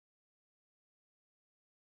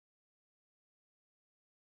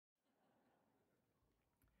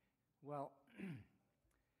Well,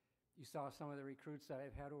 you saw some of the recruits that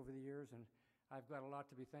I've had over the years, and I've got a lot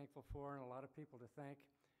to be thankful for and a lot of people to thank,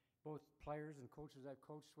 both players and coaches I've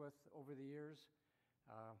coached with over the years.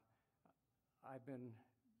 I've been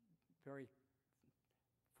very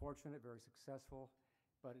fortunate, very successful,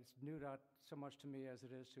 but it's new not so much to me as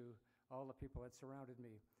it is to all the people that surrounded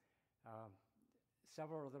me.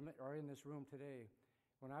 Several of them are in this room today.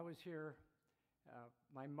 When I was here,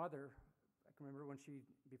 my mother, I can remember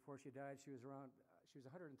before she died, she was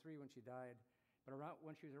 103 when she died, but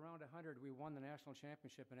when she was around 100, we won the national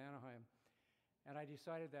championship in Anaheim, and I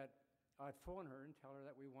decided that I'd phone her and tell her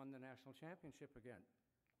that we won the national championship again.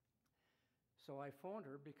 So I phoned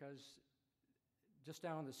her because just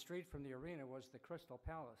down the street from the arena was the Crystal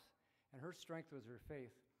Palace, and her strength was her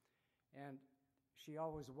faith, and she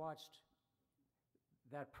always watched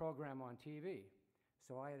that program on TV.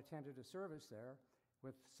 So I had attended a service there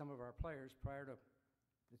with some of our players prior to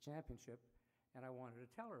the championship, and I wanted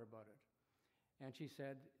to tell her about it. And she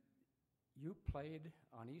said, "You played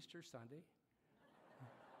on Easter Sunday?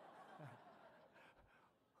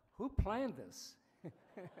 Who planned this?"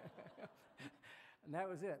 And that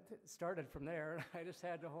was it. It started from there. I just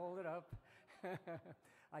had to hold it up.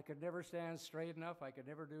 I could never stand straight enough. I could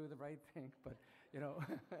never do the right thing, but, you know.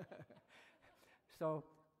 So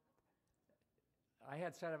I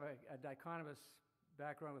had sort of a dichotomous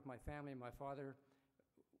background with my family. My father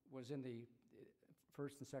was in the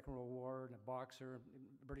First and Second World War, and a boxer,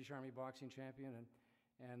 British Army boxing champion,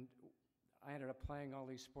 and I ended up playing all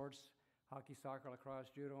these sports, hockey, soccer, lacrosse,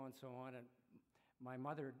 judo, and so on, and my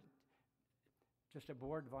mother just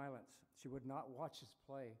abhorred violence. She would not watch us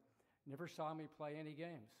play, never saw me play any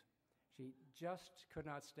games. She just could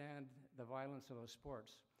not stand the violence of those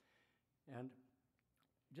sports. And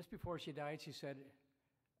just before she died, she said,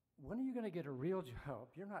 "When are you going to get a real job?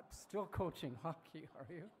 You're not still coaching hockey, are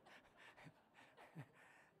you?"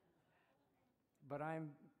 But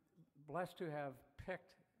I'm blessed to have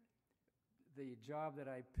picked the job that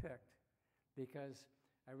I picked, because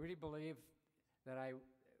I really believe that I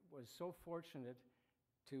was so fortunate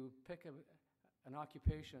to pick an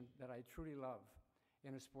occupation that I truly love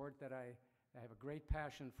in a sport that I have a great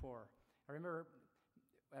passion for. I remember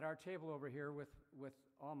at our table over here with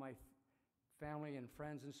all my family and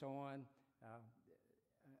friends and so on,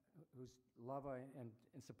 whose love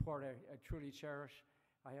and support I truly cherish.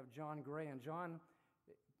 I have John Gray, and John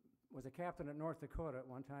was a captain at North Dakota at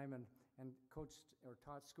one time and coached or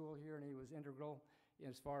taught school here, and he was integral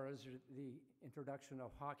as far as the introduction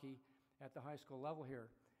of hockey at the high school level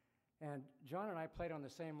here. And John and I played on the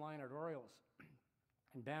same line at Orioles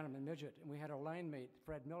and Bantam and Midget, and we had a line mate,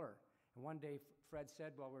 Fred Miller. And one day Fred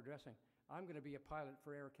said while we were dressing, "I'm going to be a pilot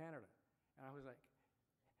for Air Canada." And I was like,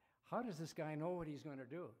 how does this guy know what he's going to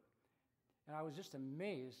do? And I was just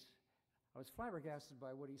amazed. I was flabbergasted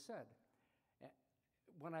by what he said.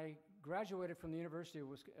 When I graduated from the University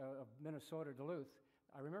of Minnesota, Duluth,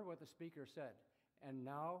 I remember what the speaker said, "And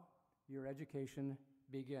now your education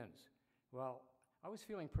begins." Well, I was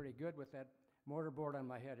feeling pretty good with that mortarboard on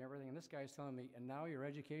my head and everything, and this guy's telling me, "And now your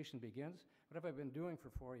education begins?" What have I been doing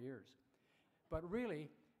for 4 years? But really,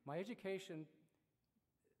 my education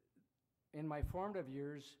in my formative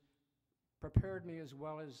years prepared me as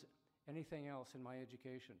well as anything else in my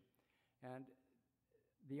education. And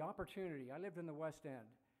the opportunity, I lived in the West End.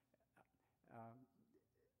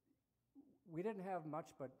 We didn't have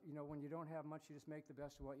much, but you know, when you don't have much, you just make the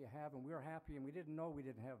best of what you have, and we were happy, and we didn't know we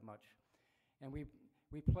didn't have much. And we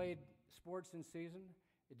played sports in season.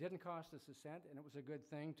 It didn't cost us a cent, and it was a good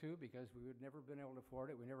thing too, because we would never been able to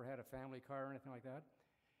afford it. We never had a family car or anything like that.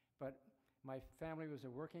 But my family was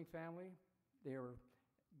a working family. They were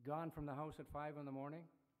gone from the house at 5 in the morning.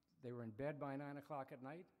 They were in bed by 9 o'clock at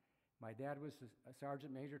night. My dad was a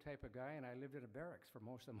sergeant major type of guy, and I lived in a barracks for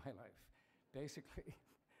most of my life, basically.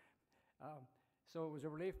 So it was a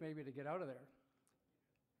relief maybe to get out of there.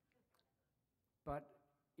 But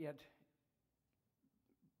it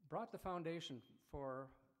brought the foundation for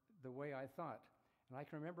the way I thought. And I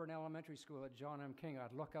can remember in elementary school at John M. King,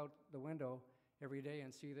 I'd look out the window every day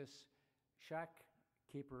and see this shack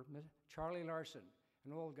keeper, Charlie Larson,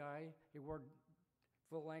 an old guy. He wore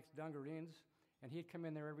full-length dungarees, and he'd come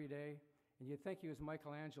in there every day, and you'd think he was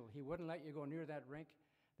Michelangelo. He wouldn't let you go near that rink.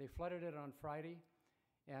 They flooded it on Friday,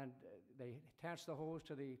 and they attached the hose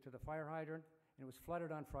to the fire hydrant, and it was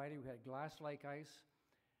flooded on Friday. We had glass-like ice,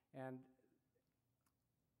 and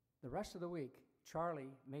the rest of the week,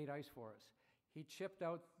 Charlie made ice for us. He chipped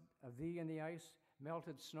out a V in the ice,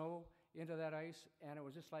 melted snow into that ice, and it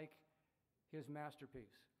was just like his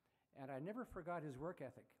masterpiece. And I never forgot his work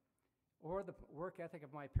ethic, or the work ethic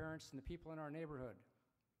of my parents and the people in our neighborhood.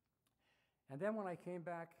 And then when I came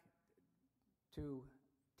back to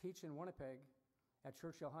teach in Winnipeg at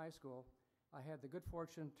Churchill High School, I had the good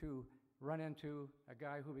fortune to run into a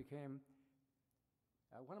guy who became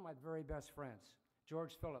one of my very best friends,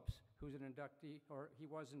 George Phillips, who's an inductee, or he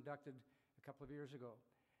was inducted a couple of years ago,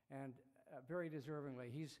 and very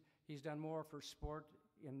deservingly. He's done more for sport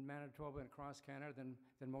in Manitoba and across Canada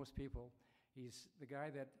than most people. He's the guy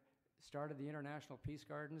that started the International Peace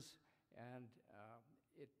Gardens, and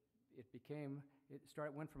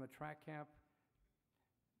went from a track camp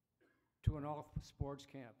to an all-sports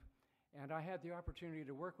camp. And I had the opportunity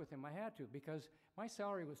to work with him. I had to, because my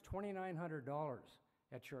salary was $2,900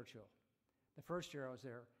 at Churchill the first year I was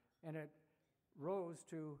there, and it rose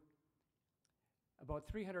to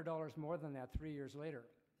about $300 more than that 3 years later.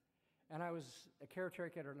 And I was a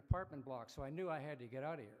caretaker at an apartment block, so I knew I had to get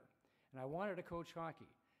out of here. And I wanted to coach hockey.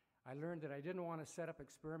 I learned that I didn't want to set up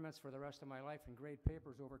experiments for the rest of my life and grade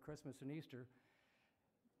papers over Christmas and Easter.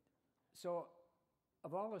 So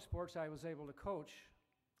of all the sports I was able to coach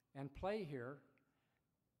and play here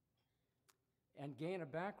and gain a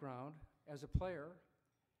background as a player,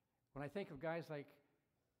 when I think of guys like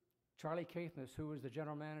Charlie Caithness, who was the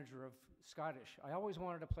general manager of Scottish, I always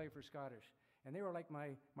wanted to play for Scottish. And they were like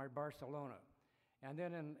my Barcelona. And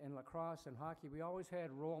then in lacrosse and hockey, we always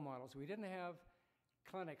had role models. We didn't have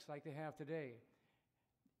clinics like they have today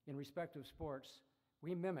in respective sports.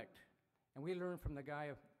 We mimicked, and we learned from the guy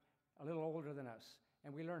a little older than us,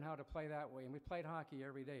 and we learned how to play that way. And we played hockey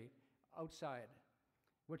every day outside,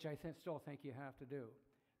 which I still think you have to do,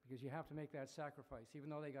 because you have to make that sacrifice. Even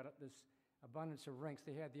though they got this abundance of rinks,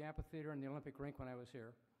 they had the amphitheater and the Olympic rink when I was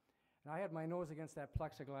here. And I had my nose against that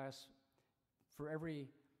plexiglass for every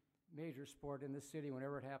major sport in this city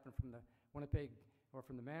whenever it happened, from the Winnipeg or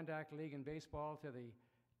from the Mandak League in baseball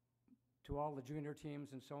to all the junior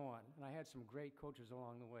teams and so on. And I had some great coaches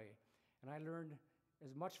along the way. And I learned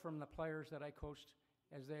as much from the players that I coached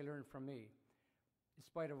as they learned from me, in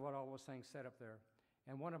spite of what all those things said up there.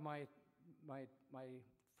 And one of my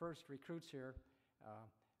first recruits here,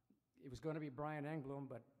 it was going to be Brian Engblom,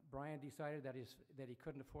 but Brian decided that he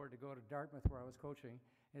couldn't afford to go to Dartmouth, where I was coaching,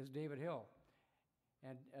 and it's David Hill.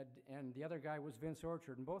 And the other guy was Vince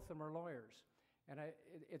Orchard, and both of them are lawyers. And I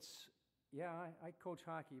coach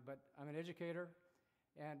hockey, but I'm an educator,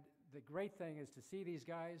 and the great thing is to see these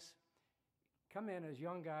guys come in as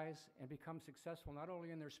young guys and become successful not only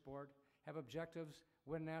in their sport, have objectives,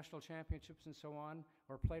 win national championships and so on,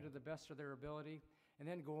 or play to the best of their ability, and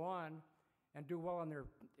then go on and do well in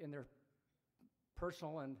their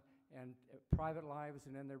personal and private lives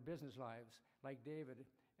and in their business lives, like David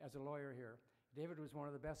as a lawyer here. David was one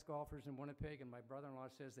of the best golfers in Winnipeg, and my brother-in-law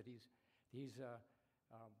says that his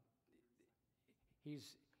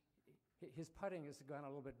putting has gone a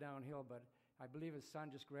little bit downhill, but I believe his son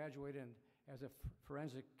just graduated as a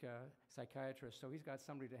forensic psychiatrist, so he's got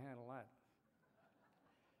somebody to handle that.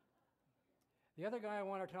 The other guy I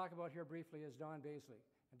want to talk about here briefly is Don Baisley.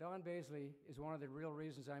 And Don Baisley is one of the real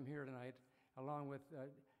reasons I'm here tonight, along with,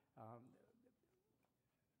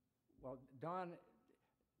 Don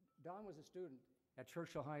was a student at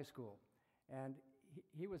Churchill High School, and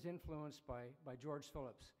he was influenced by George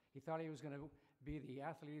Phillips. He thought he was going to be the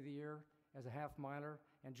athlete of the year as a half-miler,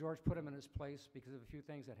 and George put him in his place because of a few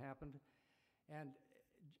things that happened. And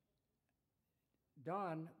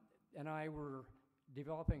Don and I were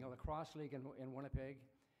developing a lacrosse league in Winnipeg.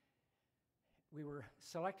 We were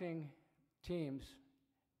selecting teams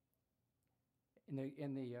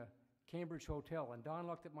in the Cambridge Hotel, and Don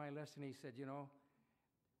looked at my list and he said, you know,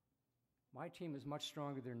 my team is much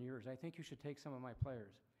stronger than yours. I think you should take some of my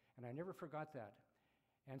players. And I never forgot that.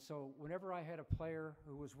 And so whenever I had a player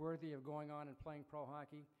who was worthy of going on and playing pro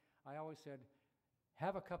hockey, I always said,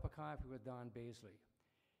 have a cup of coffee with Don Baisley.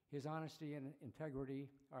 His honesty and integrity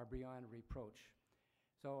are beyond reproach.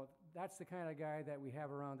 So that's the kind of guy that we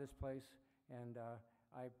have around this place, and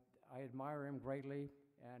I admire him greatly,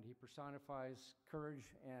 and he personifies courage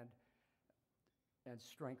and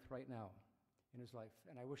strength right now in his life,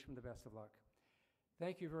 and I wish him the best of luck.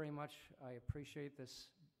 Thank you very much. I appreciate this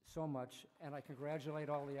so much, and I congratulate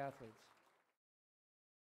all the athletes.